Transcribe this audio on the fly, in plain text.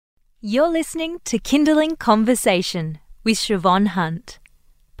You're listening to Kindling Conversation with Siobhan Hunt,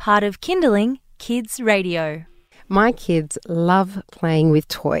 part of Kindling Kids Radio. My kids love playing with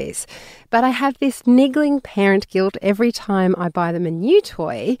toys, but I have this niggling parent guilt every time I buy them a new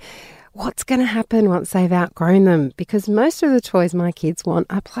toy. What's going to happen once they've outgrown them? Because most of the toys my kids want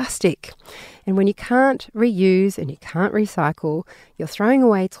are plastic. And when you can't reuse and you can't recycle, you're throwing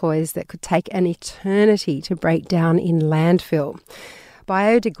away toys that could take an eternity to break down in landfill.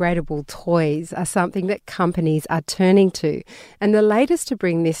 Biodegradable toys are something that companies are turning to, and the latest to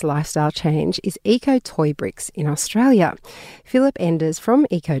bring this lifestyle change is Eco Toy Bricks in Australia. Philipp Ender from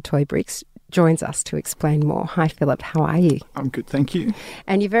Eco Toy Bricks joins us to explain more. Hi Philipp, how are you? I'm good, thank you.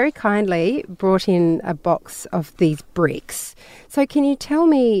 And you very kindly brought in a box of these bricks. So can you tell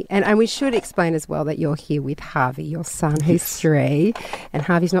me, and we should explain as well that you're here with Harvey, your son, who's 3, and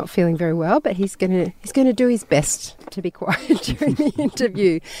Harvey's not feeling very well, but he's going to do his best to be quiet during the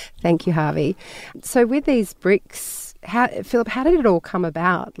interview. Thank you, Harvey. So with these bricks, Philipp, how did it all come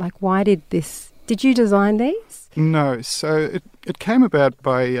about? Like, why did you design these? No, so it came about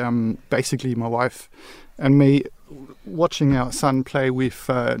by basically my wife and me watching our son play with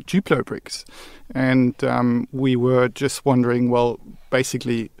Duplo bricks. And we were just wondering, well,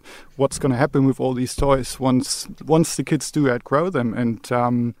 basically, what's going to happen with all these toys once the kids do outgrow them?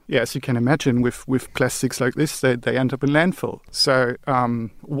 And as you can imagine, with plastics like this, they end up in landfill. So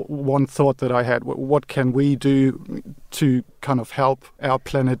one thought that I had, what can we do to kind of help our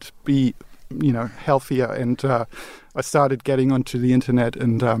planet be healthier? And I started getting onto the internet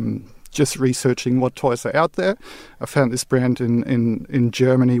and just researching what toys are out there. I found this brand in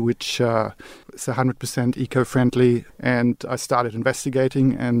Germany, which is 100% eco-friendly, and I started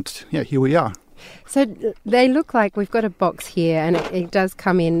investigating, and here we are. So they look like, we've got a box here, and it does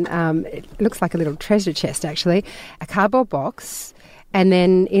come in, it looks like a little treasure chest actually, a cardboard box, and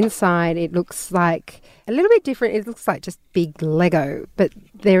then inside it looks like a little bit different. It looks like just big Lego, but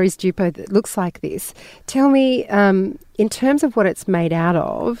there is Duplo that looks like this. Tell me, in terms of what it's made out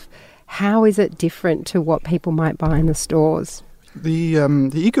of, how is it different to what people might buy in the stores? The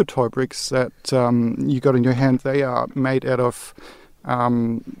Eco Toy Bricks that you got in your hand, they are made out of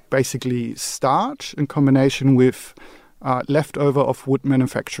basically starch in combination with leftover of wood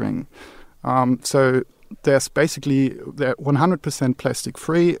manufacturing. So they're 100% plastic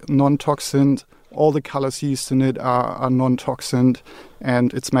free, non-toxin. All the colors used in it are non-toxin,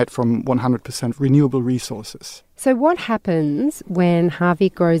 and it's made from 100% renewable resources. So what happens when Harvey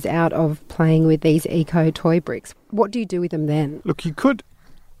grows out of playing with these Eco Toy Bricks? What do you do with them then? Look, you could,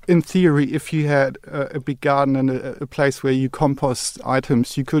 in theory, if you had a big garden and a place where you compost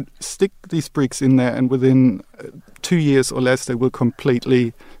items, you could stick these bricks in there, and within 2 years or less, they will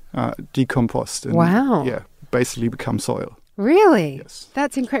completely decompost. And, wow. Yeah, basically become soil. Really? Yes.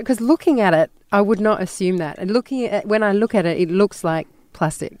 That's incredible, because looking at it, I would not assume that. And when I look at it, it looks like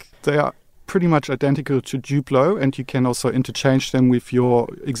plastic. They are pretty much identical to Duplo, and you can also interchange them with your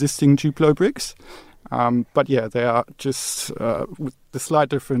existing Duplo bricks. But yeah, they are just with the slight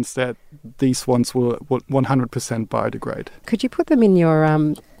difference that these ones will 100% biodegrade. Could you put them in your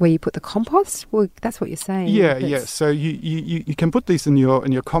where you put the compost? Well, that's what you're saying. Yeah. So you can put these in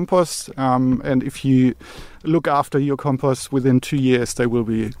your compost, and if you look after your compost, within 2 years they will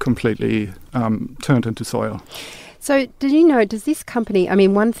be completely turned into soil. So did you know, does this company, I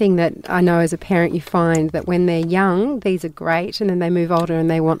mean, one thing that I know as a parent, you find that when they're young, these are great, and then they move older and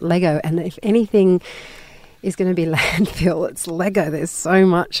they want Lego. And if anything is going to be landfill, it's Lego. There's so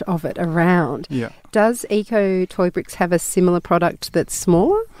much of it around. Yeah. Does Eco Toy Bricks have a similar product that's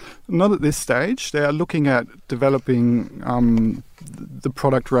smaller? Not at this stage. They are looking at developing the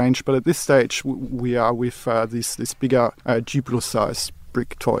product range, but at this stage we are with this bigger Duplo-sized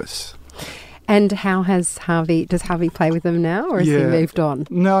brick toys. And does Harvey play with them now, or has he moved on?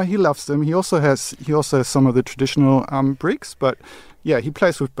 No, he loves them. He also has some of the traditional bricks, but yeah, he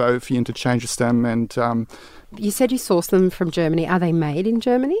plays with both. He interchanges them, and you said you source them from Germany. Are they made in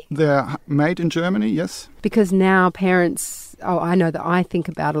Germany? They're made in Germany, yes. Because now parents, I know that I think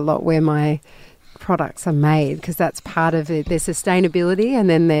about a lot where my products are made, because that's part of it. There's sustainability, and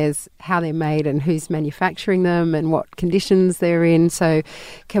then there's how they're made and who's manufacturing them and what conditions they're in. So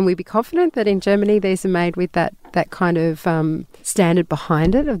can we be confident that in Germany these are made with that kind of standard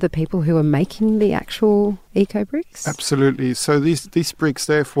behind it of the people who are making the actual eco bricks? Absolutely. So these bricks,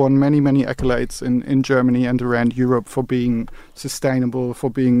 they've won many accolades in Germany and around Europe for being sustainable, for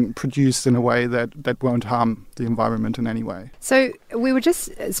being produced in a way that won't harm the environment in any way. So we were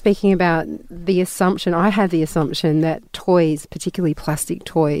just speaking about the assumption, I had the assumption that toys, particularly plastic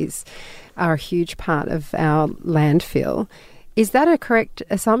toys, are a huge part of our landfill. Is that a correct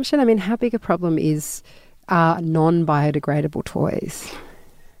assumption? I mean, how big a problem are non-biodegradable toys?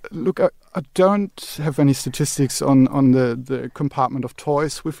 Look, I don't have any statistics on the compartment of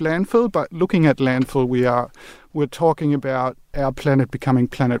toys with landfill, but looking at landfill, we're talking about our planet becoming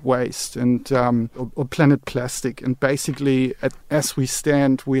planet waste and or planet plastic. And basically, as we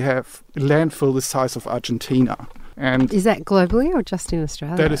stand, we have landfill the size of Argentina. And is that globally or just in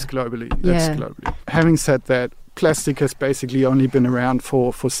Australia? That is globally. That's globally. Having said that, plastic has basically only been around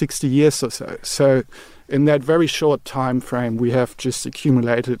for 60 years or so. So in that very short time frame, we have just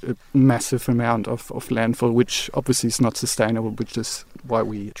accumulated a massive amount of landfill, which obviously is not sustainable, which is why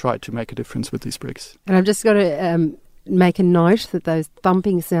we try to make a difference with these bricks. And I've just got to make a note that those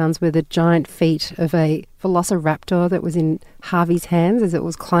thumping sounds were the giant feet of a velociraptor that was in Harvey's hands as it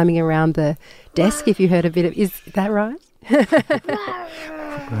was climbing around the desk, if you heard a bit of... Is that right?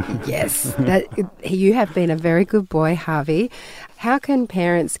 Yes, you have been a very good boy, Harvey. How can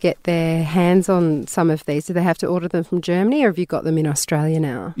parents get their hands on some of these? Do they have to order them from Germany, or have you got them in Australia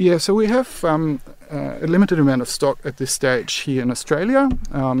now? Yeah, so we have a limited amount of stock at this stage here in Australia.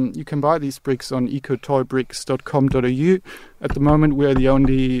 You can buy these bricks on ecotoybricks.com.au. At the moment, we're the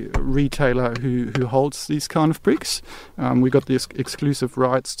only retailer who holds these kind of bricks. We got the exclusive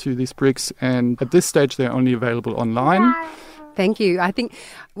rights to these bricks, and at this stage, they're only available online. Thank you. I think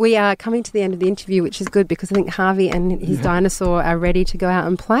we are coming to the end of the interview, which is good because I think Harvey and his dinosaur are ready to go out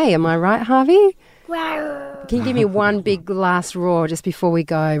and play. Am I right, Harvey? Can you give me one big last roar just before we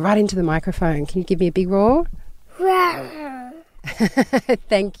go? Right into the microphone. Can you give me a big roar?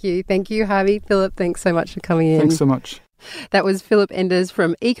 Thank you. Thank you, Harvey. Philip, thanks so much for coming in. Thanks so much. That was Philipp Enders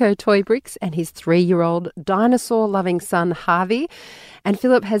from Eco Toy Bricks and his 3-year-old dinosaur-loving son, Harvey. And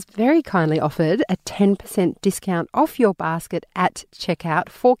Philip has very kindly offered a 10% discount off your basket at checkout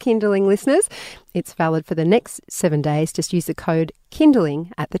for Kindling listeners. It's valid for the next 7 days. Just use the code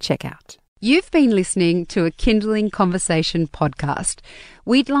Kindling at the checkout. You've been listening to a Kindling Conversation podcast.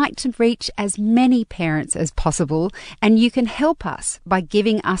 We'd like to reach as many parents as possible, and you can help us by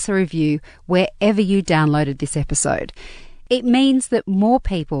giving us a review wherever you downloaded this episode. It means that more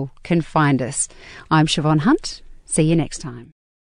people can find us. I'm Siobhan Hunt. See you next time.